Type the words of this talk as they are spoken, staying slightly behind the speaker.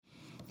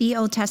The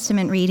Old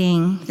Testament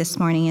reading this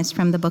morning is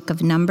from the book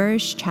of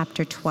Numbers,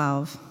 chapter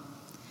 12.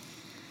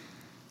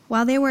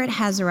 While they were at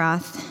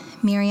Hazeroth,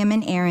 Miriam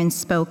and Aaron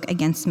spoke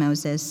against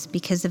Moses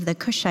because of the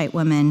Cushite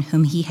woman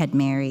whom he had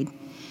married,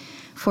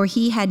 for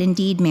he had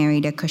indeed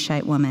married a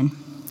Cushite woman.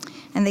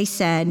 And they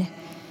said,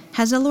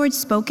 "Has the Lord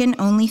spoken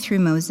only through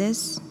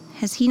Moses?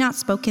 Has he not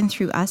spoken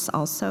through us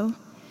also?"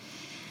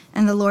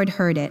 And the Lord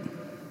heard it.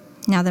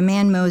 Now the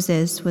man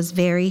Moses was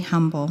very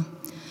humble,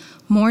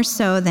 more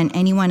so than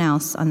anyone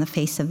else on the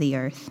face of the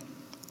earth.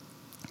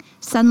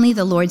 Suddenly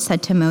the Lord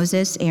said to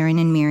Moses, Aaron,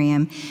 and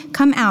Miriam,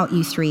 "Come out,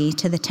 you three,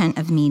 to the tent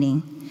of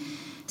meeting."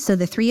 So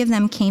the three of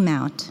them came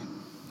out.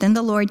 Then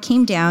the Lord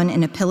came down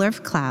in a pillar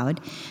of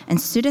cloud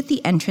and stood at the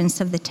entrance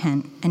of the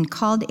tent and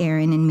called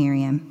Aaron and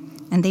Miriam,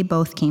 and they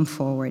both came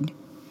forward.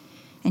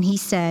 And he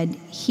said,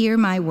 "Hear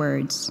my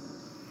words.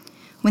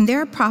 When there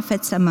are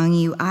prophets among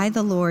you, I,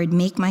 the Lord,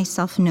 make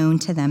myself known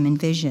to them in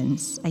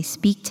visions. I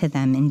speak to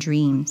them in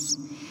dreams.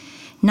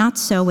 Not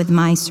so with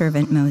my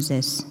servant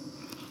Moses.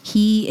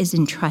 He is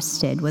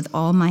entrusted with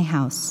all my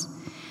house.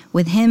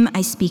 With him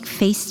I speak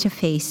face to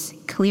face,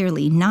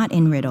 clearly, not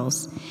in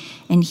riddles,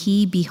 and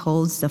he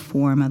beholds the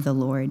form of the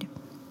Lord.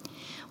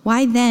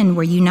 Why then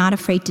were you not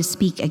afraid to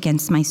speak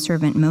against my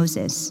servant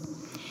Moses?"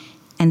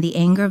 And the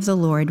anger of the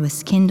Lord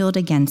was kindled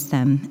against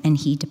them, and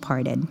he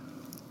departed.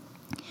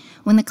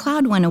 When the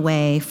cloud went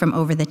away from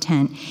over the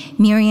tent,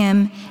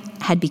 Miriam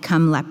had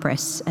become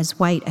leprous, as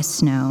white as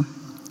snow.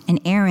 And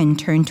Aaron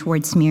turned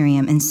towards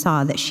Miriam and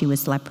saw that she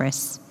was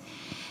leprous.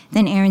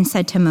 Then Aaron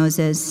said to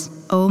Moses,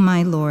 "O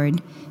my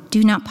Lord,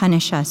 do not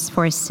punish us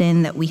for a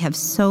sin that we have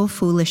so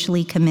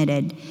foolishly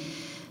committed.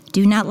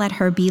 Do not let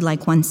her be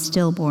like one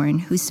stillborn,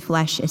 whose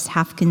flesh is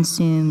half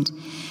consumed,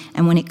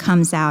 and when it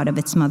comes out of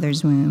its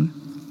mother's womb."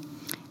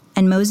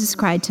 And Moses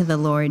cried to the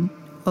Lord,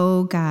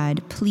 "O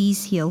God,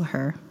 please heal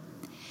her."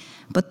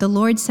 But the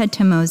Lord said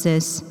to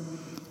Moses,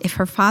 "If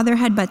her father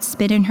had but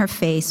spit in her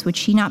face, would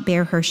she not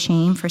bear her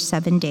shame for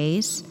 7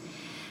 days?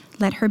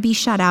 Let her be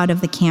shut out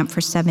of the camp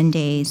for 7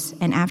 days,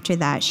 and after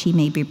that she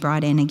may be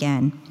brought in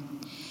again."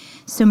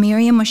 So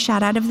Miriam was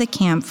shut out of the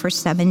camp for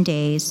 7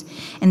 days,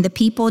 and the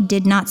people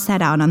did not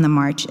set out on the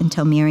march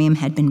until Miriam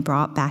had been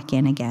brought back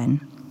in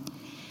again.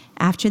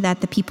 After that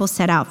the people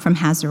set out from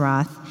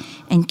Hazeroth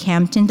and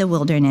camped in the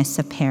wilderness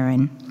of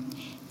Paran.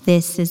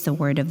 This is the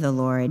word of the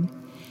Lord.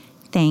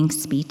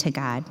 Thanks be to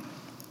God.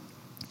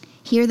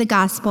 Hear the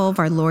gospel of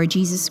our Lord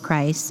Jesus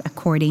Christ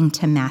according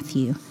to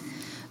Matthew.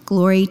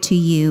 Glory to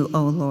you,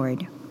 O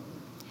Lord.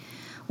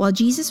 While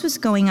Jesus was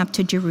going up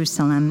to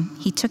Jerusalem,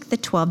 he took the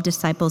 12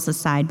 disciples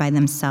aside by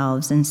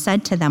themselves and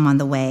said to them on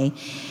the way,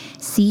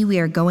 "See, we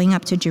are going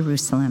up to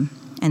Jerusalem,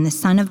 and the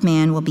Son of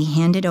Man will be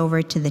handed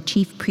over to the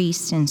chief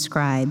priests and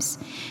scribes,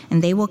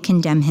 and they will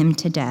condemn him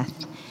to death.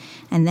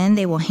 And then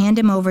they will hand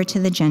him over to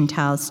the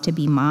Gentiles to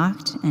be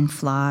mocked and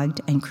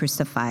flogged and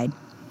crucified.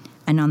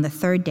 And on the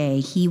third day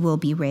he will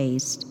be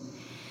raised."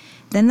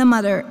 Then the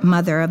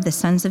mother of the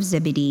sons of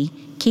Zebedee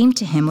came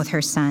to him with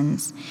her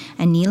sons,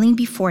 and kneeling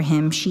before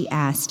him, she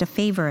asked a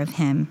favor of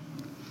him.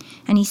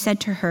 And he said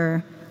to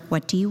her,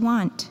 "What do you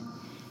want?"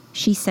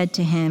 She said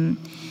to him,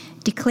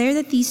 "Declare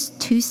that these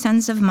 2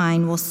 sons of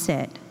mine will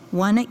sit,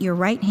 one at your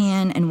right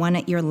hand and one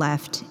at your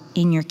left,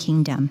 in your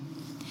kingdom."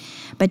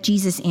 But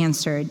Jesus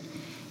answered,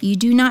 "You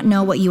do not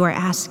know what you are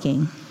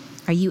asking.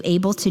 Are you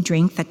able to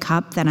drink the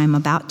cup that I'm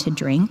about to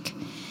drink?"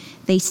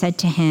 They said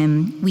to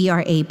him, "We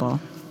are able."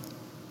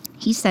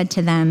 He said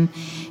to them,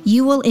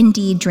 "You will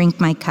indeed drink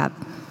my cup,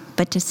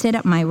 but to sit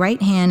at my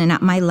right hand and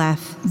at my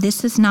left,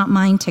 this is not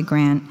mine to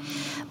grant,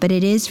 but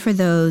it is for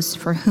those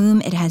for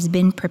whom it has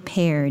been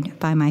prepared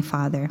by my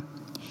Father."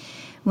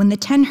 When the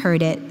 10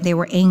 heard it, they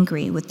were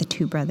angry with the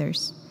 2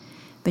 brothers.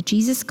 But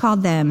Jesus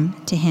called them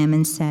to him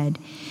and said,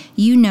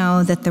 "You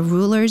know that the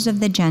rulers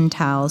of the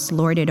Gentiles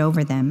lord it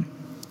over them,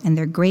 and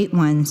their great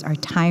ones are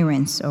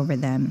tyrants over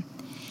them.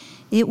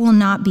 It will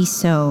not be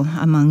so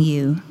among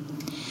you.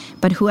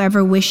 But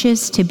whoever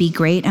wishes to be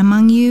great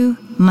among you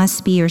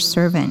must be your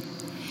servant,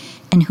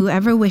 and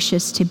whoever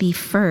wishes to be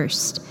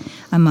first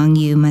among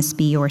you must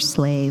be your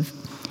slave,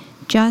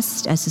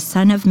 just as the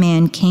Son of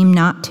Man came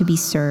not to be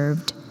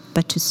served,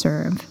 but to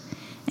serve,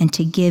 and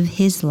to give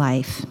his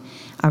life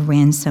a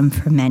ransom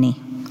for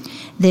many."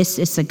 This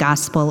is the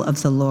gospel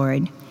of the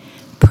Lord.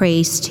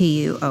 Praise to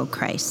you, O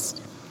Christ.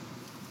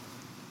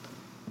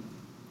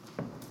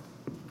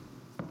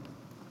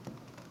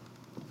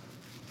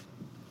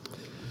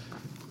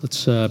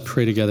 Let's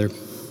pray together.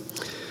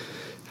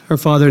 Our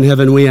Father in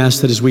heaven, we ask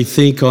that as we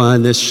think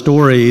on this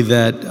story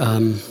that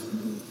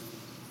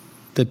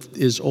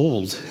is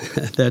old,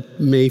 that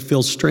may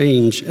feel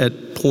strange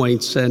at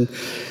points, and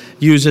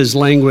uses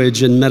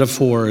language and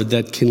metaphor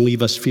that can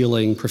leave us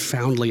feeling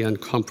profoundly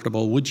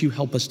uncomfortable, would you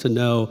help us to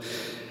know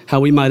how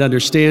we might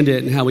understand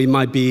it and how we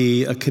might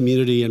be a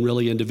community and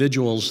really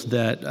individuals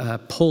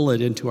that pull it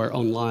into our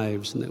own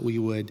lives, and that we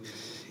would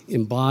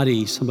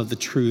embody some of the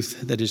truth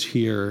that is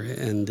here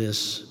in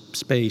this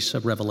space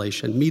of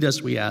revelation. Meet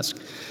us, we ask,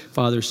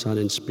 Father, Son,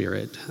 and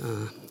Spirit.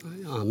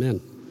 Amen.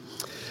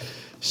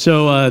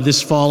 So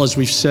this fall, as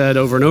we've said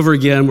over and over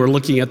again, we're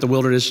looking at the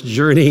wilderness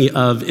journey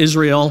of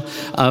Israel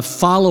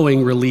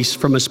following release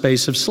from a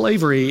space of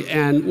slavery.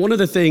 And one of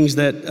the things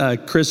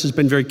that Chris has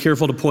been very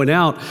careful to point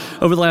out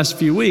over the last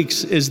few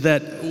weeks is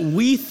that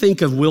we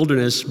think of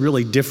wilderness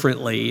really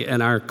differently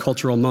in our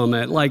cultural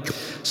moment. Like,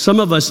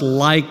 some of us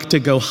like to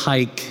go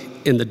hike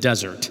in the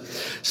desert.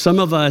 Some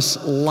of us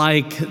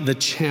like the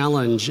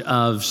challenge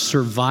of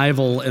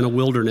survival in a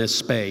wilderness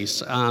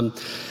space.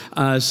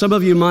 Some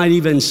of you might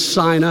even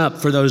sign up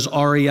for those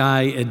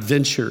REI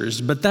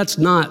adventures, but that's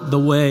not the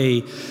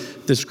way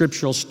the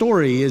scriptural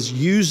story is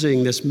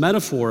using this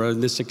metaphor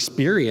and this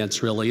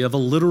experience, really, of a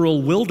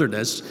literal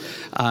wilderness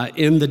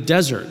in the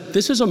desert.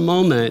 This is a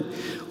moment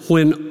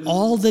when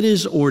all that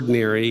is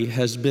ordinary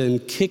has been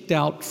kicked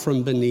out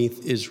from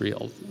beneath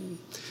Israel.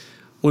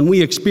 When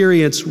we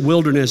experience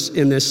wilderness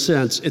in this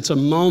sense, it's a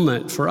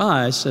moment for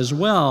us as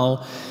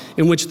well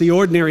in which the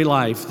ordinary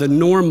life, the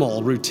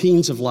normal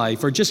routines of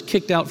life are just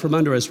kicked out from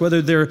under us. Whether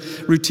they're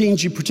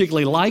routines you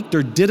particularly liked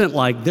or didn't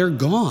like, they're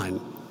gone.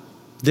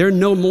 They're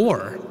no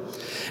more.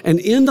 And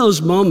in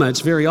those moments,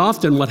 very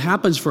often what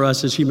happens for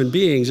us as human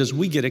beings is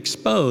we get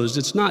exposed.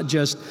 It's not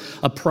just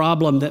a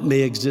problem that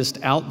may exist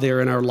out there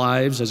in our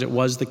lives, as it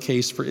was the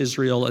case for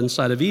Israel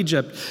inside of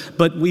Egypt,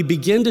 but we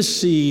begin to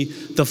see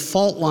the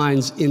fault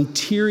lines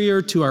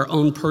interior to our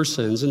own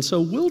persons. And so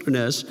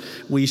wilderness,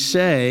 we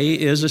say,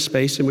 is a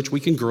space in which we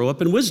can grow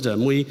up in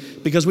wisdom.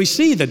 Because we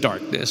see the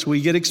darkness,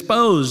 we get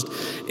exposed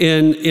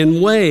in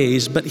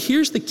ways. But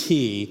here's the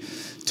key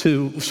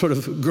to sort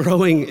of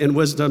growing in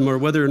wisdom, or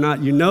whether or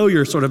not you know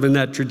you're sort of in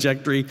that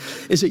trajectory,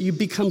 is that you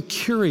become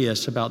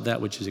curious about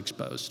that which is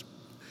exposed.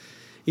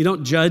 You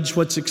don't judge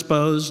what's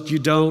exposed. You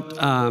don't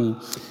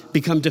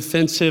become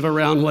defensive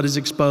around what is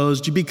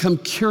exposed. You become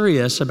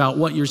curious about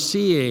what you're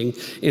seeing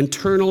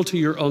internal to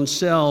your own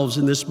selves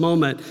in this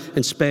moment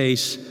and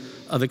space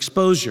of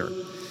exposure.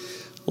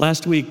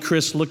 Last week,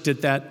 Chris looked at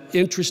that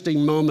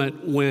interesting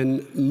moment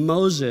when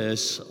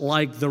Moses,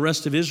 like the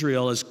rest of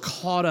Israel, is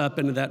caught up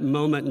into that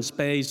moment and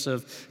space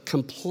of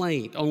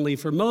complaint. Only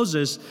for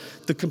Moses,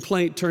 the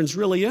complaint turns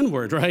really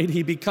inward, right?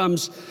 He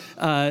becomes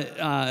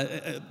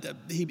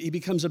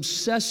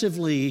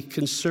obsessively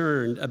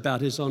concerned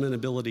about his own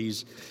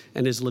inabilities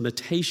and his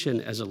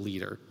limitation as a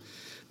leader.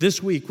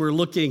 This week, we're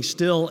looking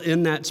still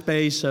in that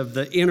space of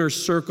the inner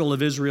circle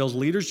of Israel's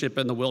leadership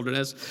in the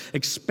wilderness,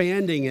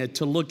 expanding it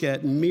to look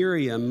at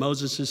Miriam,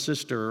 Moses'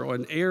 sister,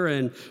 and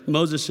Aaron,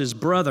 Moses'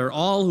 brother,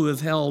 all who have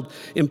held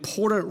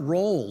important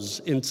roles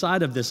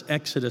inside of this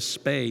Exodus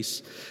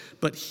space.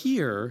 But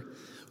here,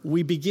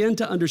 we begin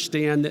to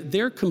understand that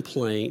their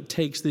complaint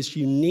takes this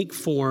unique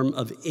form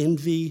of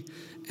envy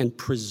and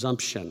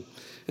presumption.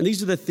 And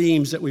these are the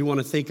themes that we want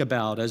to think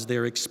about as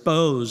they're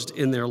exposed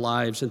in their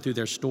lives and through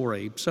their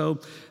story. So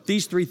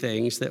these three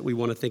things that we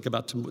want to think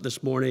about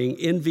this morning: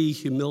 envy,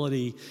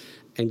 humility,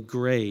 and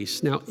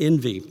grace. Now,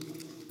 envy.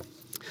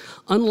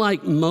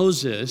 Unlike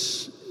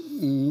Moses,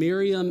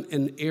 Miriam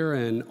and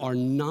Aaron are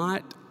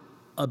not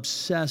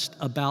obsessed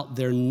about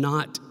their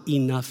not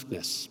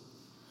enoughness.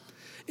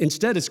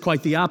 Instead, it's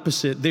quite the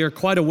opposite. They are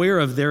quite aware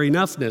of their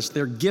enoughness,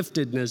 their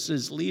giftedness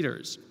as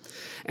leaders.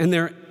 And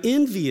they're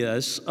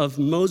envious of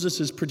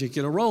Moses'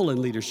 particular role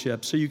in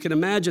leadership. So you can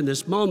imagine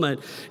this moment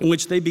in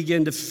which they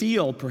begin to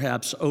feel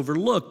perhaps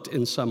overlooked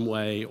in some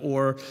way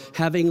or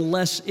having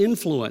less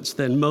influence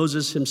than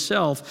Moses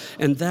himself.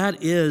 And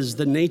that is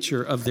the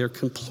nature of their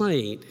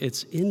complaint.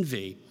 It's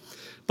envy.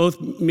 Both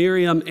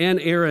Miriam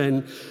and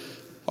Aaron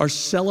are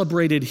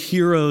celebrated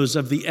heroes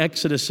of the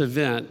Exodus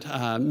event.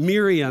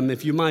 Miriam,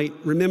 if you might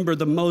remember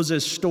the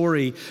Moses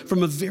story,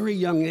 from a very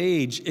young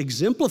age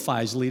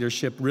exemplifies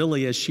leadership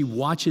really as she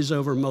watches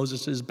over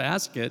Moses'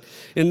 basket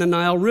in the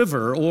Nile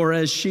River, or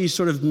as she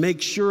sort of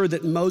makes sure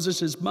that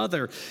Moses'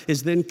 mother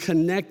is then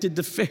connected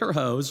to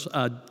Pharaoh's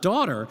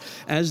daughter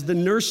as the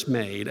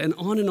nursemaid. And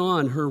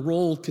on her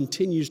role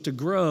continues to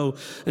grow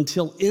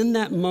until in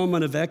that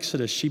moment of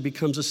Exodus, she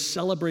becomes a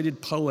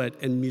celebrated poet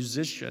and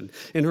musician.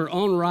 In her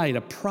own right,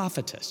 a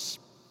prophetess.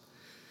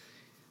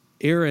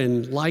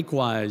 Aaron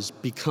likewise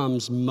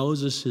becomes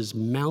Moses'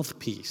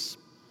 mouthpiece.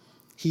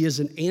 He is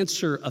an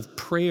answer of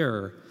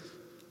prayer,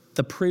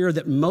 the prayer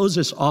that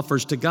Moses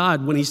offers to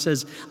God when he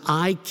says,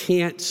 I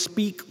can't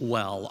speak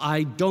well,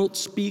 I don't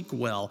speak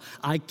well,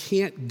 I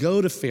can't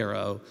go to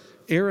Pharaoh.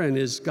 Aaron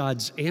is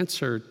God's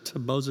answer to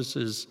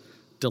Moses'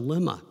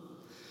 dilemma.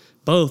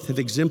 Both have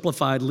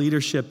exemplified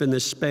leadership in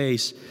this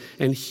space,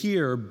 and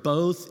here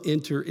both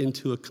enter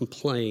into a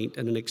complaint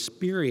and an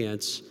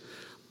experience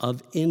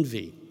of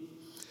envy.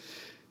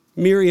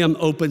 Miriam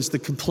opens the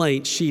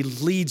complaint. She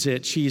leads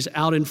it. She's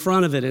out in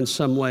front of it in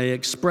some way,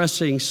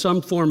 expressing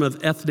some form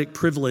of ethnic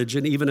privilege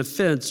and even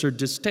offense or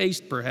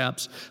distaste,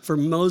 perhaps, for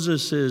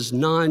Moses'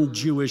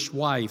 non-Jewish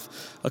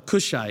wife, a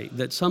Cushite,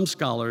 that some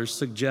scholars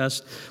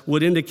suggest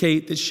would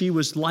indicate that she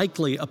was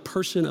likely a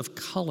person of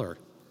color.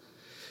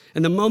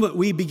 And the moment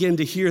we begin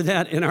to hear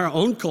that in our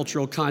own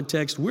cultural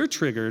context, we're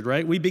triggered,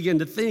 right? We begin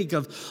to think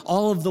of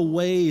all of the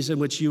ways in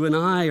which you and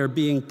I are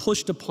being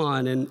pushed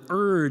upon and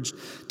urged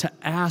to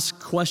ask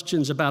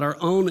questions about our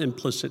own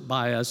implicit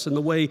bias, and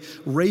the way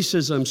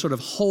racism sort of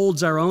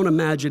holds our own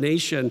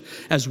imagination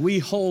as we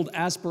hold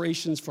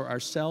aspirations for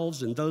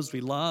ourselves and those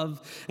we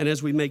love, and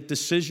as we make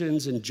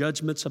decisions and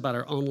judgments about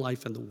our own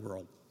life and the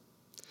world.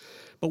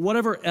 But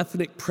whatever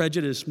ethnic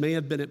prejudice may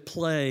have been at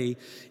play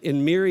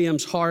in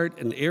Miriam's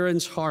heart and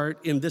Aaron's heart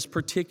in this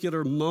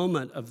particular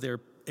moment of their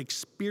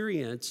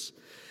experience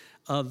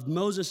of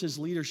Moses'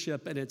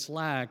 leadership and its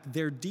lack,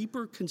 their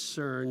deeper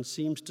concern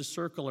seems to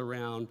circle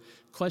around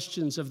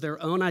questions of their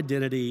own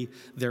identity,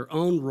 their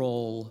own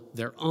role,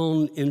 their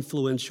own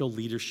influential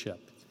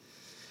leadership.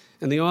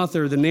 And the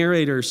author, the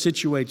narrator,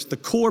 situates the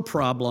core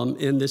problem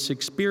in this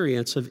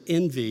experience of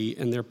envy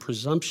and their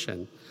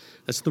presumption.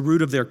 That's the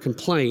root of their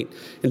complaint.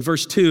 In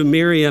verse 2,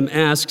 Miriam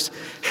asks,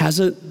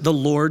 "Hasn't the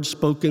Lord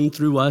spoken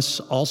through us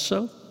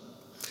also?"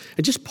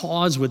 And just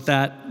pause with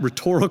that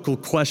rhetorical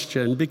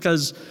question,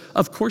 because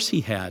of course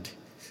he had.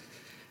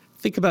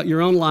 Think about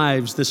your own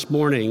lives this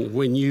morning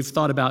when you've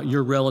thought about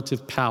your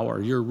relative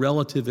power, your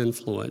relative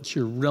influence,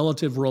 your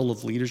relative role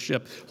of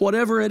leadership,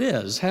 whatever it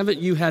is. Haven't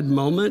you had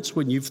moments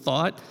when you've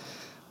thought,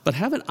 but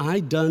haven't I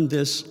done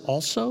this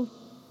also?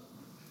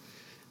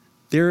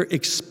 Their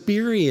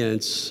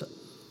experience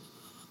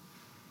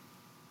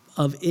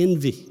of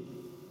envy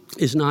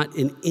is not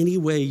in any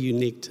way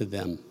unique to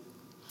them.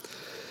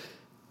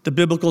 The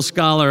biblical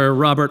scholar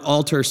Robert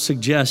Alter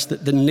suggests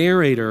that the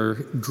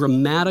narrator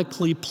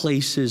grammatically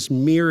places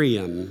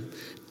Miriam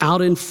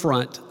out in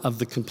front of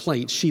the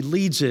complaint. She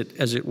leads it,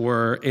 as it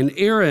were, and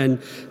Aaron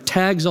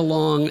tags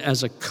along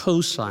as a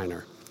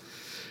co-signer.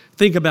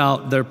 Think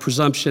about their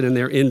presumption and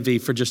their envy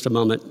for just a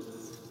moment,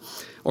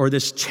 or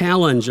this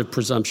challenge of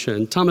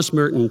presumption. Thomas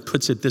Merton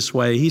puts it this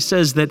way. He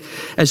says that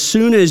as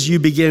soon as you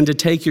begin to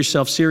take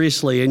yourself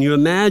seriously and you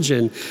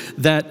imagine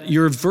that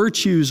your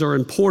virtues are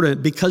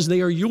important because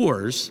they are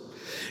yours,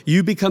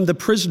 you become the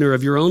prisoner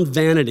of your own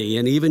vanity,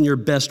 and even your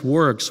best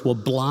works will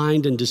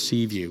blind and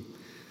deceive you.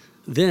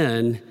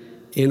 Then,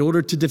 in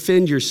order to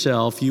defend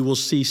yourself, you will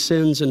see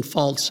sins and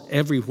faults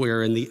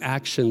everywhere in the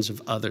actions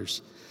of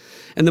others.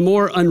 And the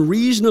more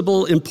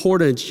unreasonable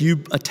importance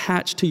you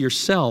attach to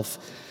yourself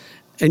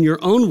and your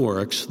own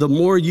works, the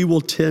more you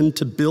will tend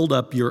to build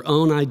up your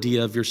own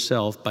idea of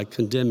yourself by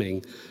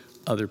condemning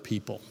other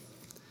people.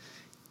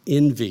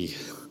 Envy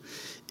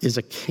is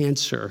a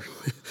cancer.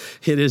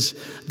 It is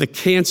the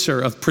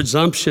cancer of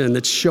presumption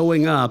that's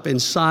showing up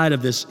inside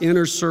of this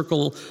inner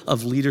circle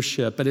of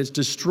leadership. And it's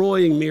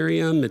destroying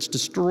Miriam, it's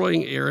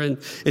destroying Aaron,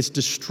 it's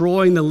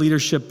destroying the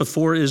leadership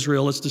before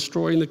Israel, it's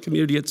destroying the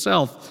community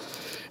itself.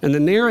 And the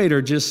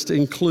narrator just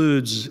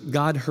includes,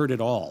 God heard it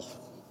all.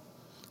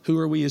 Who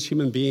are we as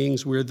human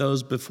beings? We're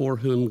those before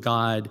whom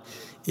God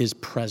is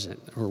present,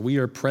 or we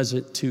are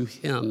present to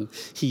him.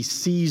 He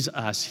sees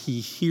us, he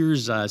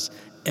hears us,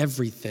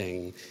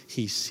 everything.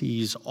 He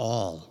sees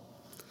all.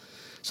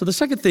 So the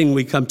second thing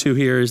we come to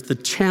here is the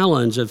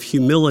challenge of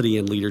humility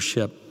in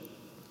leadership.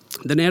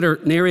 The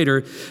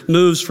narrator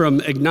moves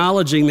from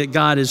acknowledging that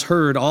God has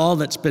heard all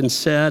that's been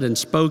said and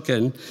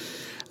spoken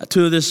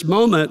to this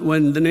moment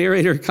when the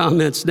narrator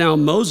comments, now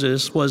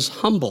Moses was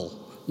humble,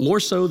 more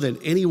so than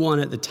anyone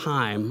at the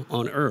time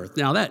on earth.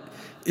 Now that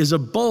is a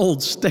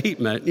bold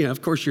statement.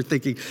 Of course you're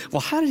thinking,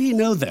 well, how did he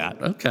know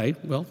that? Okay,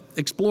 well,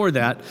 explore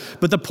that.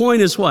 But the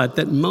point is what?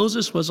 That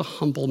Moses was a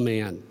humble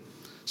man.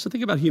 So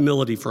think about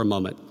humility for a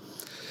moment.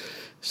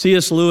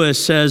 C.S.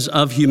 Lewis says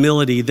of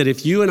humility that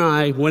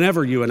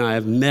whenever you and I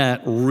have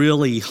met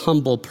really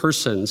humble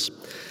persons,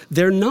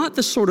 they're not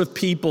the sort of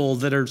people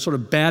that are sort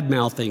of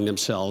bad-mouthing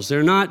themselves.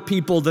 They're not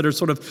people that are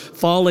sort of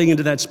falling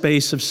into that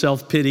space of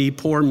self-pity,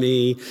 poor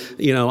me,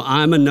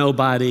 I'm a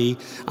nobody,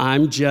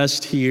 I'm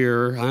just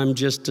here, I'm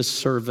just a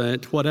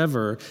servant,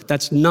 whatever.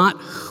 That's not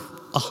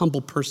a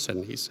humble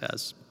person, he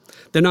says.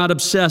 They're not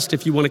obsessed,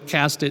 if you want to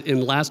cast it in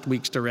last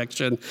week's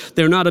direction,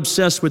 they're not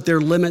obsessed with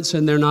their limits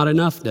and their not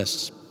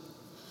enoughness.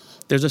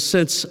 There's a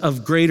sense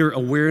of greater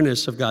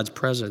awareness of God's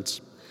presence.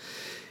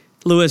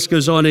 Lewis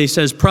goes on and he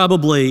says,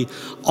 probably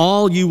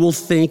all you will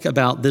think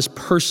about this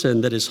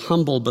person that is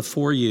humble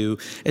before you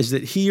is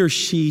that he or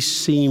she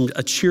seemed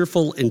a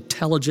cheerful,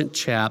 intelligent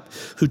chap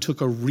who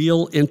took a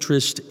real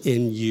interest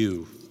in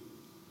you,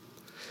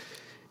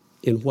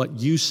 in what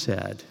you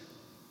said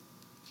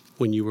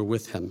when you were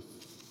with him.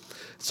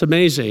 It's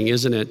amazing,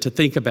 isn't it, to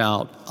think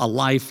about a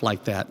life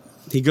like that.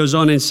 He goes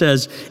on and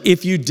says,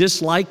 if you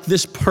dislike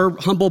this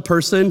humble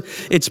person,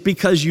 it's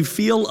because you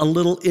feel a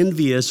little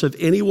envious of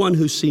anyone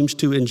who seems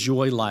to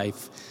enjoy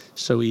life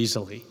so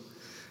easily.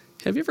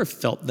 Have you ever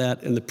felt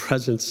that in the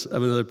presence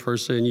of another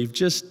person? You've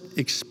just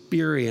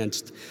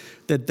experienced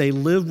that they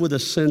live with a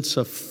sense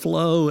of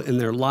flow in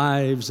their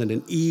lives and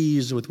an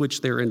ease with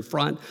which they're in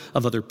front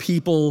of other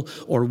people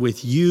or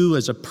with you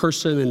as a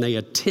person, and they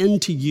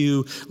attend to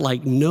you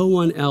like no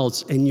one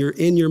else, and you're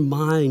in your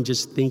mind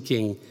just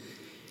thinking,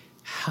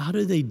 how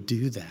do they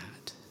do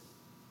that?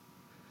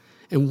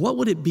 And what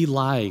would it be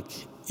like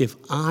if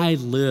I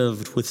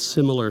lived with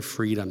similar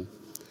freedom.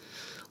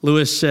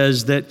 Lewis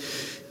says that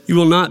you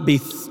will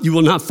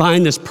not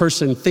find this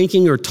person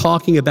thinking or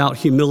talking about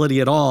humility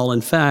at all.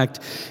 In fact,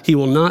 he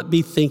will not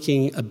be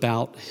thinking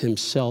about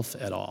himself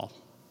at all.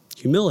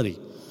 Humility.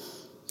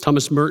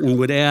 Thomas Merton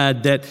would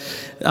add that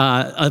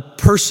a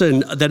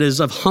person that is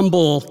of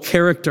humble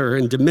character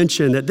and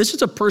dimension, that this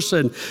is a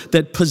person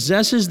that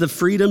possesses the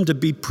freedom to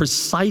be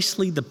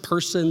precisely the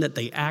person that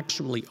they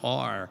actually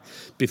are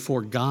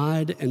before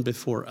God and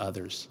before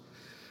others.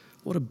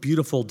 What a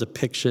beautiful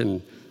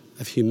depiction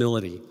of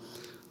humility.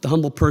 The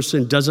humble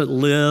person doesn't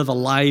live a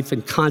life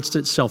in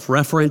constant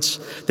self-reference.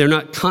 They're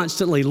not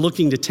constantly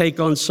looking to take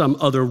on some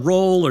other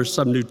role or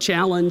some new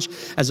challenge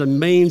as a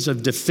means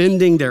of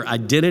defending their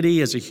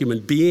identity as a human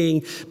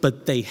being,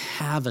 but they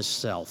have a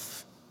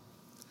self.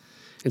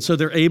 And so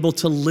they're able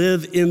to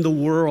live in the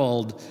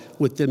world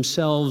with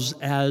themselves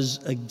as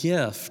a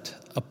gift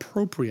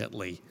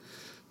appropriately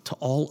to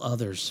all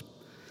others.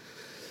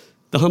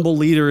 The humble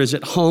leader is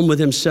at home with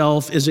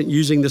himself, isn't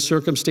using the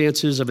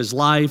circumstances of his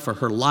life or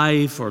her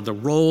life or the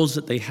roles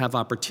that they have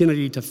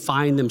opportunity to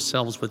find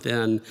themselves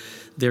within.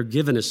 They're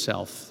given a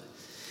self.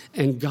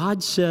 And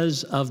God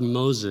says of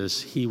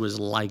Moses, he was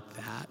like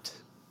that.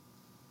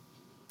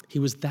 He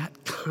was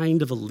that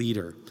kind of a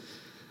leader,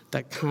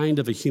 that kind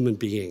of a human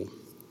being.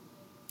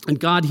 And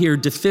God here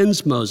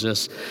defends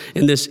Moses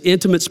in this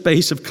intimate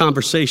space of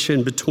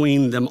conversation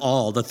between them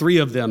all. The three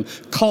of them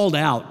called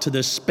out to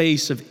this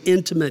space of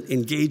intimate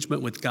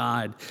engagement with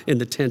God in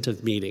the tent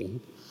of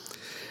meeting.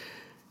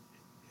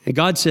 And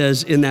God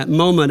says in that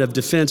moment of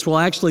defense, well,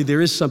 actually, there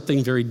is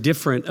something very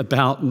different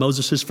about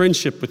Moses'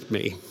 friendship with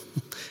me.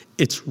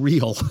 It's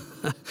real,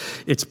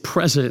 it's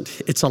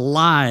present, it's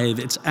alive,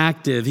 it's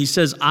active. He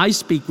says, I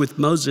speak with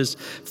Moses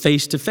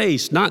face to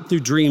face, not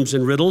through dreams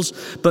and riddles,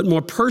 but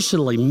more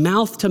personally,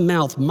 mouth to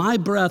mouth, my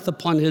breath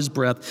upon his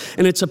breath.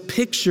 And it's a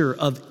picture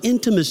of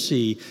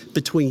intimacy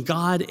between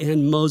God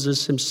and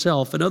Moses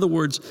himself. In other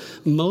words,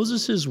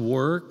 Moses'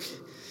 work,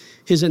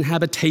 his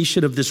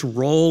inhabitation of this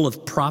role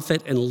of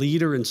prophet and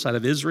leader inside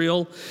of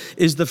Israel,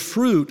 is the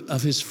fruit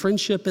of his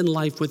friendship and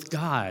life with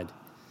God,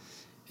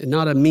 and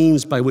not a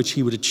means by which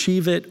he would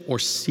achieve it or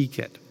seek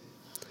it.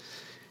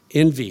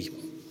 Envy,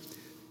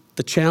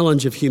 the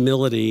challenge of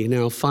humility.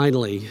 Now,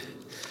 finally,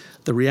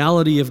 the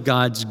reality of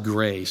God's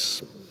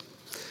grace.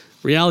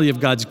 Reality of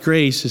God's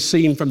grace is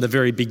seen from the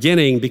very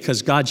beginning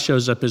because God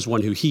shows up as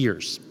one who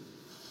hears.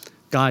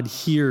 God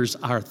hears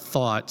our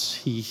thoughts.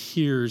 He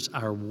hears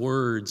our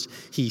words.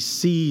 He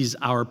sees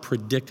our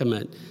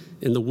predicament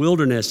in the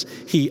wilderness.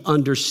 He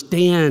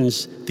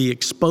understands the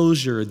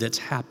exposure that's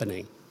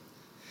happening.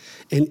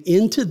 And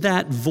into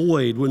that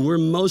void, when we're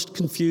most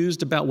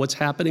confused about what's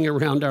happening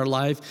around our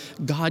life,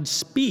 God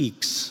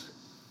speaks.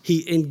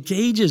 He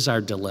engages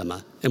our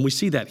dilemma. And we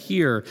see that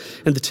here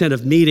in the tent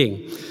of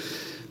meeting.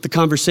 The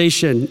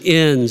conversation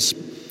ends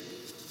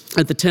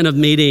at the tent of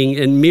meeting,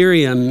 and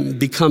Miriam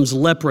becomes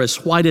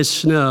leprous, white as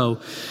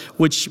snow,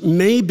 which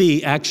may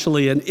be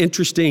actually an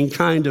interesting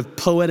kind of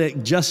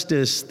poetic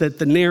justice that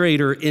the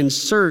narrator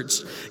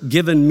inserts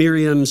given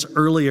Miriam's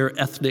earlier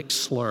ethnic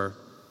slur.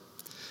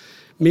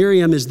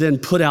 Miriam is then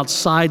put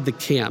outside the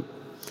camp.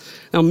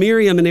 Now,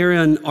 Miriam and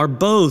Aaron are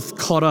both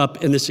caught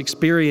up in this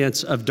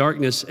experience of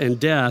darkness and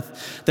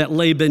death that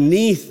lay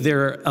beneath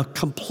their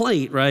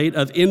complaint, right,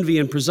 of envy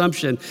and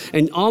presumption.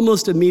 And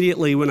almost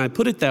immediately, when I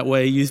put it that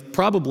way, you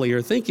probably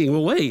are thinking,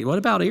 well, wait, what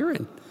about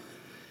Aaron?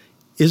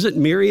 Isn't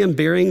Miriam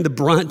bearing the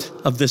brunt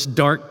of this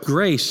dark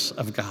grace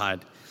of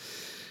God?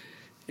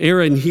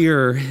 Aaron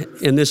here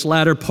in this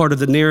latter part of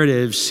the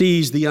narrative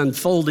sees the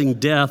unfolding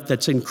death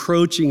that's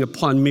encroaching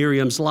upon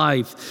Miriam's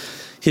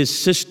life. His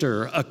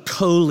sister, a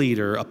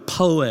co-leader, a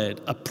poet,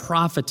 a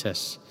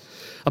prophetess,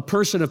 a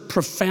person of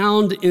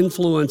profound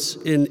influence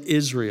in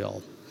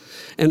Israel.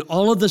 And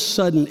all of a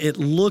sudden, it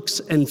looks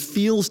and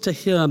feels to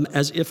him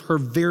as if her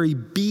very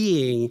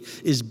being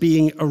is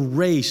being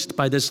erased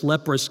by this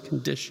leprous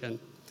condition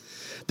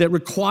that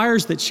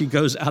requires that she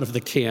goes out of the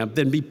camp,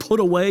 then be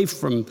put away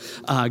from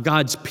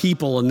God's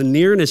people and the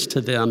nearness to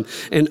them.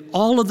 And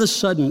all of a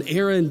sudden,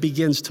 Aaron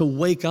begins to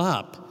wake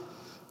up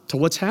to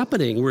what's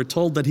happening. We're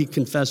told that he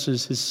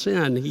confesses his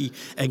sin. He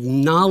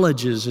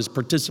acknowledges his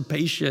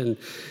participation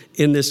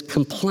in this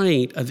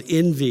complaint of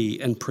envy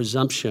and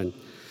presumption.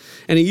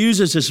 And he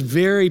uses this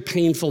very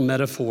painful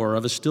metaphor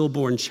of a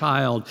stillborn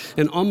child.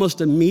 And almost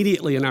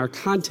immediately in our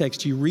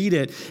context, you read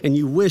it and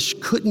you wish,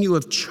 couldn't you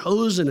have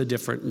chosen a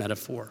different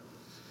metaphor?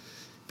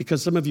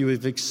 Because some of you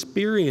have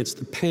experienced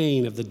the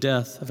pain of the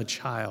death of a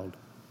child.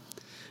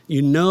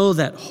 You know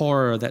that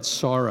horror, that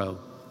sorrow.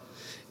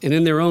 And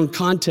in their own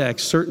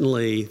context,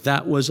 certainly,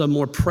 that was a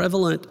more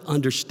prevalent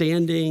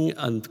understanding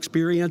and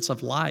experience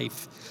of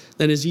life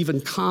than is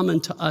even common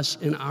to us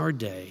in our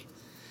day.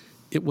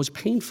 It was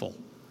painful.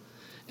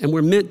 And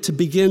we're meant to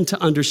begin to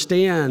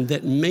understand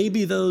that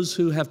maybe those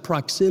who have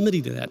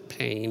proximity to that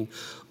pain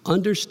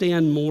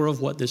understand more of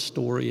what this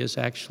story is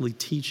actually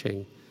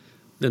teaching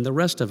than the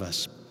rest of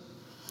us.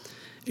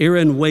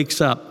 Aaron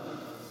wakes up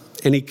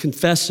and he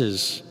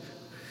confesses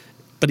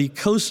But he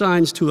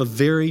co-signs to a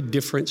very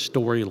different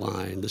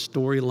storyline, the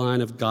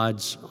storyline of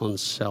God's own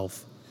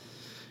self.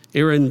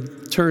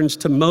 Aaron turns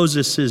to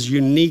Moses'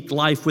 unique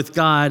life with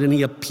God, and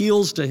he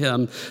appeals to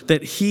him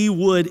that he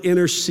would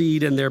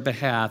intercede in their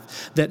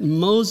behalf, that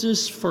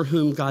Moses, for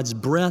whom God's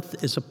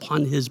breath is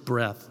upon his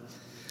breath,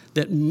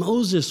 that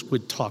Moses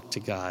would talk to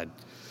God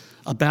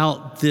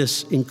about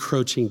this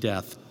encroaching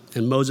death.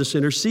 And Moses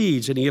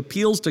intercedes, and he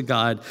appeals to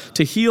God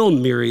to heal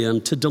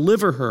Miriam, to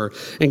deliver her.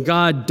 And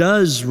God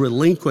does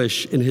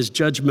relinquish in his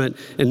judgment,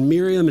 and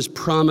Miriam is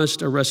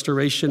promised a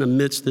restoration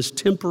amidst this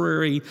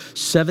temporary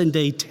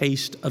 7-day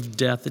taste of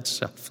death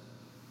itself.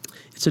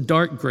 It's a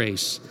dark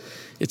grace.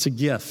 It's a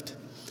gift.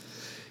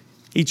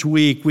 Each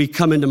week, we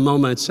come into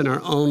moments in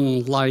our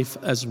own life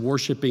as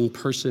worshiping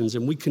persons,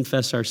 and we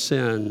confess our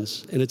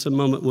sins, and it's a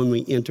moment when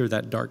we enter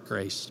that dark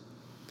grace.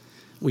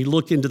 We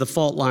look into the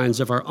fault lines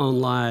of our own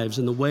lives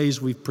and the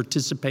ways we've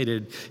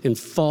participated in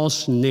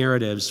false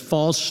narratives,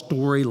 false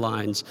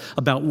storylines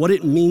about what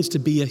it means to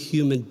be a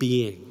human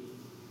being,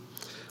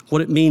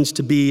 what it means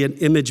to be an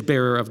image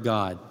bearer of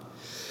God.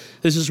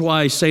 This is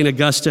why St.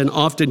 Augustine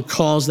often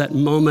calls that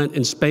moment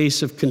and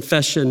space of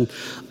confession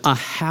a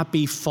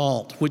happy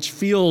fault, which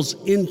feels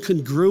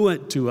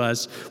incongruent to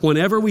us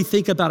whenever we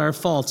think about our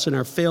faults and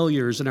our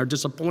failures and our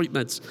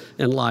disappointments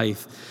in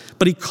life.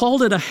 But he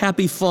called it a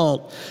happy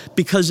fault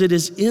because it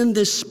is in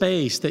this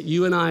space that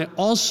you and I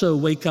also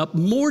wake up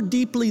more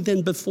deeply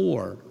than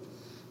before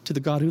to the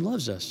God who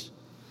loves us,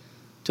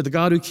 to the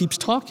God who keeps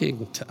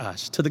talking to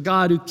us, to the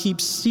God who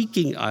keeps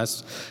seeking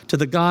us, to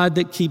the God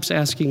that keeps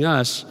asking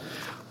us,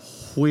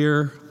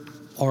 where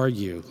are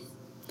you?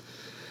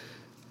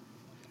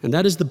 And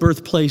that is the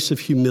birthplace of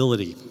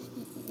humility.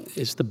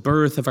 It's the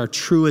birth of our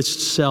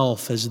truest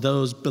self as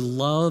those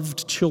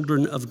beloved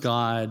children of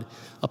God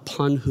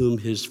upon whom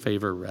his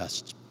favor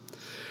rests.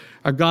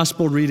 Our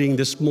gospel reading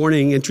this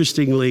morning,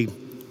 interestingly,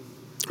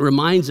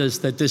 reminds us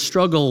that this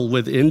struggle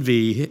with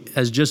envy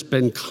has just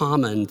been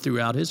common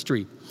throughout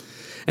history.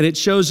 And it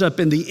shows up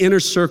in the inner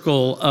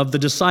circle of the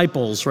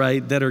disciples,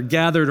 right, that are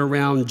gathered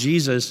around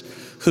Jesus,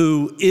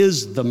 who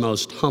is the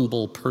most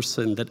humble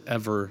person that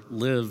ever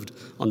lived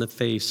on the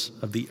face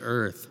of the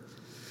earth.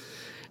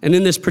 And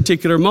in this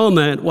particular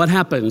moment, what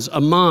happens?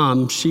 A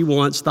mom, she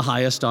wants the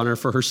highest honor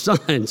for her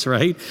sons,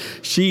 right?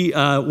 She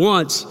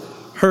wants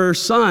her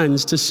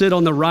sons to sit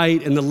on the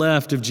right and the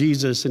left of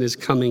Jesus in his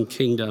coming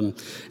kingdom.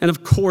 And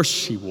of course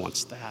she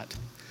wants that.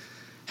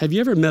 Have you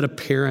ever met a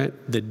parent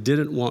that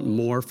didn't want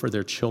more for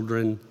their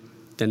children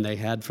than they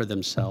had for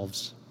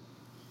themselves?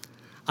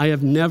 I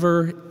have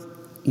never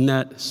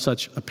met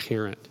such a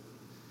parent.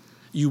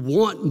 You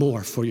want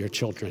more for your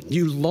children.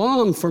 You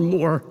long for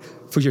more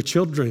for your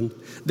children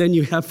than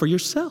you have for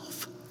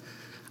yourself.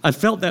 I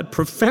felt that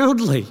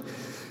profoundly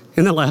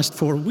in the last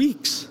 4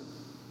 weeks.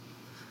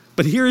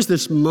 But here's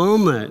this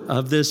moment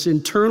of this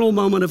internal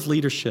moment of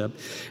leadership.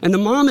 And the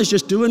mom is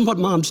just doing what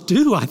moms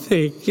do, I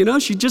think. You know,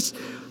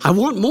 I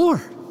want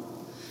more.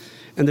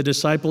 And the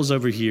disciples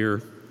over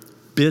here,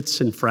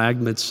 bits and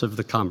fragments of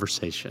the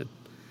conversation.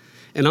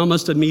 And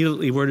almost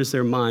immediately, where does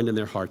their mind and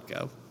their heart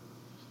go?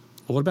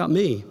 Well, what about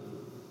me?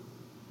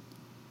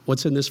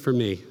 What's in this for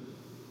me?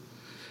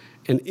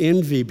 And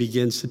envy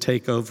begins to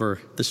take over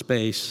the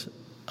space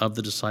of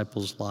the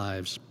disciples'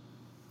 lives.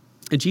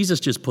 And Jesus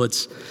just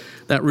puts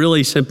that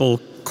really simple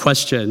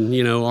question,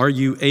 are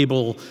you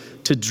able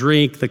to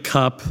drink the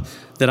cup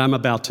that I'm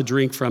about to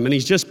drink from? And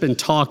he's just been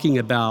talking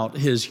about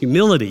his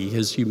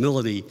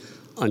humility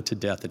unto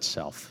death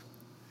itself.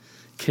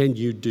 Can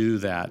you do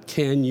that?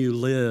 Can you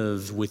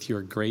live with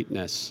your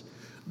greatness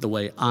the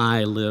way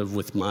I live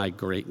with my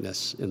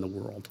greatness in the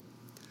world?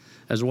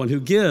 As one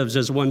who gives,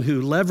 as one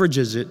who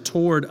leverages it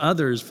toward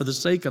others for the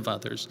sake of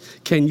others.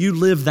 Can you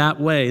live that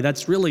way?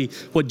 That's really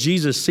what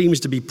Jesus seems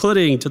to be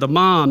putting to the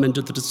mom and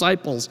to the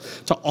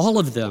disciples, to all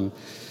of them,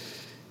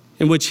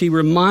 in which he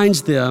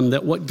reminds them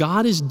that what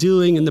God is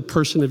doing in the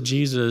person of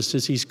Jesus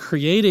is he's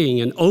creating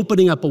and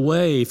opening up a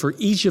way for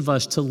each of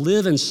us to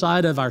live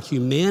inside of our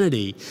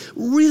humanity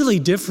really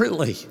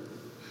differently.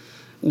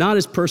 Not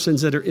as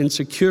persons that are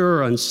insecure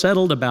or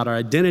unsettled about our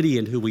identity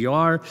and who we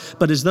are,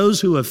 but as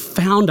those who have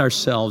found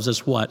ourselves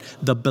as what?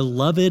 The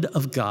beloved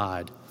of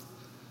God,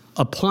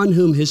 upon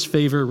whom his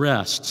favor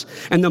rests.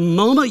 And the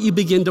moment you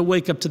begin to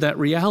wake up to that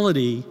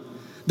reality,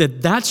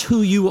 that that's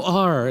who you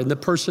are in the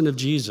person of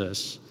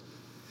Jesus,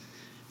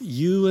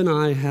 you and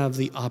I have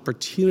the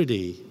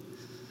opportunity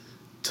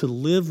to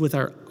live with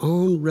our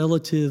own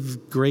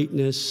relative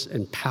greatness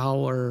and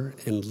power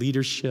and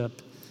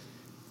leadership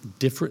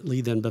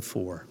differently than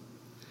before.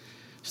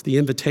 It's the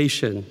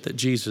invitation that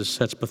Jesus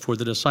sets before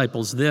the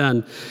disciples.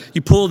 Then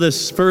you pull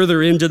this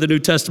further into the New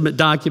Testament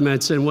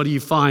documents, and what do you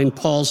find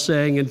Paul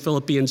saying in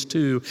Philippians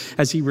 2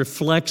 as he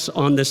reflects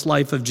on this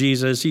life of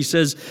Jesus? He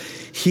says,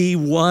 he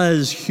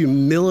was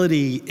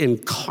humility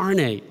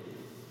incarnate.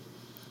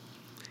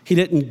 He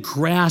didn't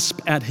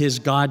grasp at his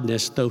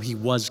godness, though he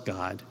was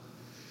God.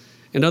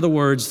 In other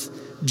words,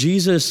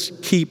 Jesus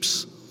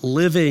keeps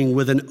living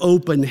with an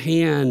open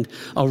hand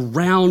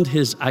around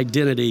his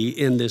identity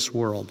in this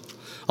world.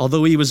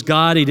 Although he was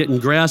God, he didn't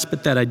grasp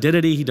at that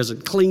identity. He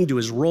doesn't cling to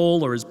his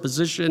role or his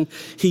position.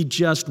 He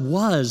just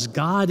was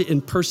God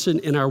in person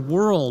in our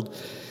world,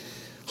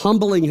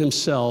 humbling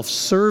himself,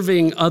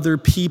 serving other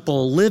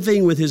people,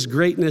 living with his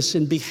greatness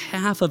in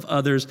behalf of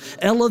others,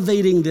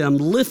 elevating them,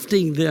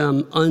 lifting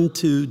them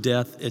unto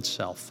death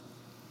itself.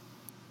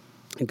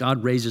 And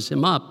God raises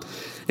him up,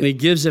 and he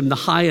gives him the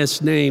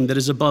highest name that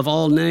is above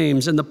all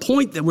names. And the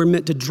point that we're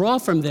meant to draw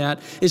from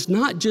that is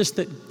not just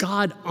that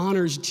God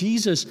honors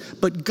Jesus,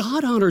 but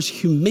God honors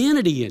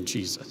humanity in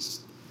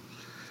Jesus.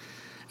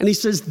 And he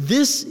says,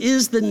 this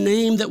is the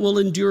name that will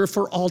endure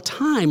for all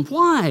time.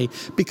 Why?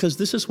 Because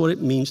this is what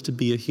it means to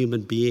be a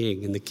human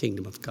being in the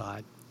kingdom of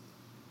God.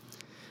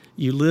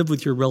 You live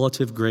with your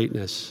relative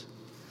greatness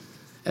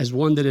as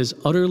one that is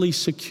utterly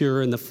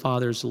secure in the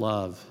Father's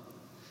love.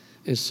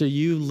 And so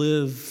you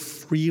live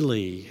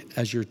freely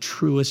as your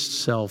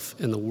truest self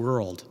in the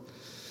world.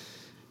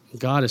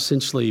 God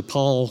essentially,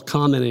 Paul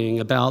commenting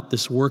about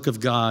this work of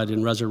God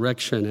in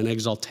resurrection and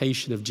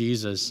exaltation of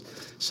Jesus,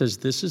 says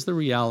this is the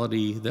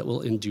reality that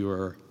will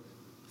endure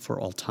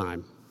for all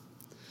time.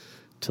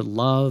 To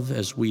love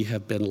as we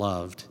have been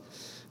loved.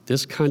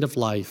 This kind of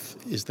life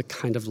is the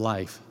kind of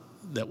life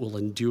that will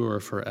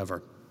endure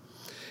forever.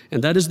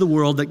 And that is the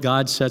world that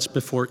God sets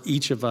before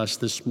each of us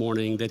this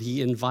morning, that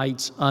he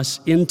invites us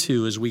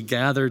into as we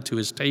gather to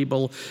his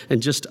table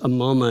in just a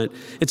moment.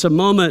 It's a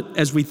moment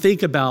as we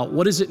think about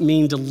what does it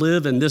mean to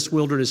live in this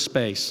wilderness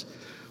space,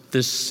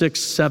 this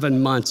 6-7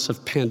 months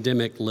of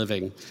pandemic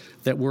living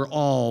that we're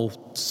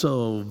all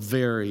so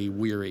very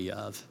weary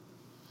of.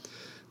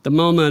 The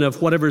moment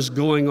of whatever's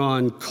going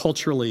on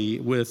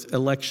culturally with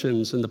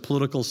elections and the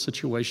political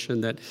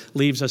situation that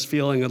leaves us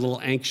feeling a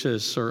little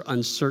anxious or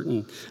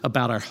uncertain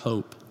about our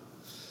hope.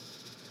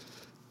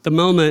 The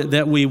moment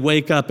that we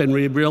wake up and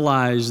we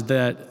realize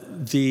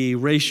that the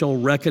racial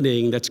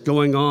reckoning that's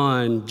going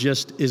on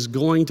just is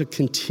going to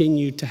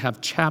continue to have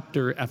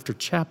chapter after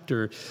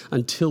chapter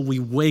until we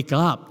wake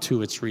up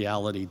to its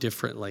reality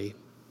differently.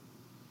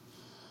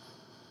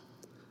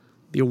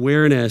 The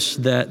awareness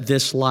that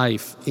this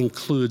life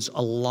includes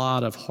a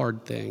lot of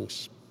hard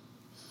things.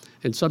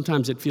 And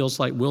sometimes it feels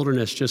like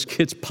wilderness just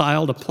gets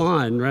piled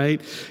upon,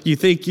 right? You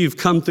think you've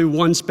come through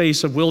one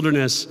space of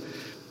wilderness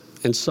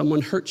and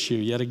someone hurts you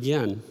yet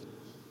again.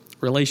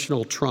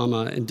 Relational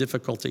trauma and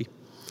difficulty.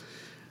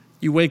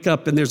 You wake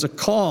up and there's a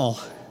call.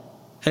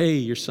 Hey,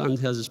 your son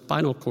has a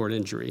spinal cord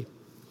injury.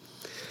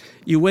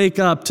 You wake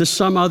up to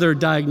some other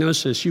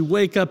diagnosis. You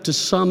wake up to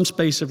some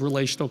space of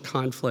relational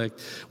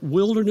conflict.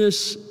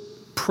 Wilderness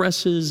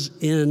presses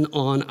in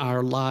on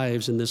our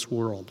lives in this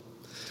world.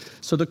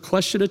 So the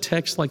question a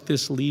text like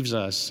this leaves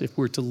us, if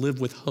we're to live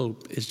with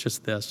hope, is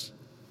just this.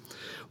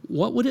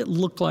 What would it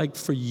look like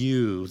for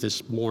you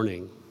this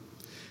morning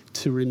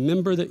to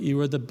remember that you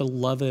are the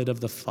beloved of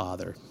the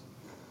Father,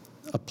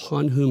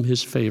 upon whom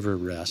his favor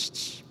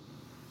rests?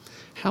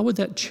 How would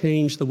that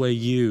change the way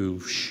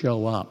you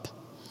show up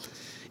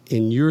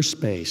in your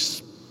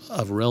space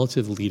of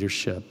relative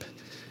leadership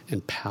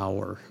and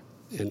power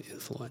and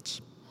influence?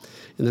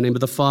 In the name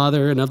of the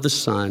Father, and of the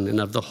Son, and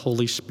of the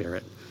Holy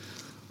Spirit,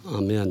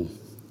 amen.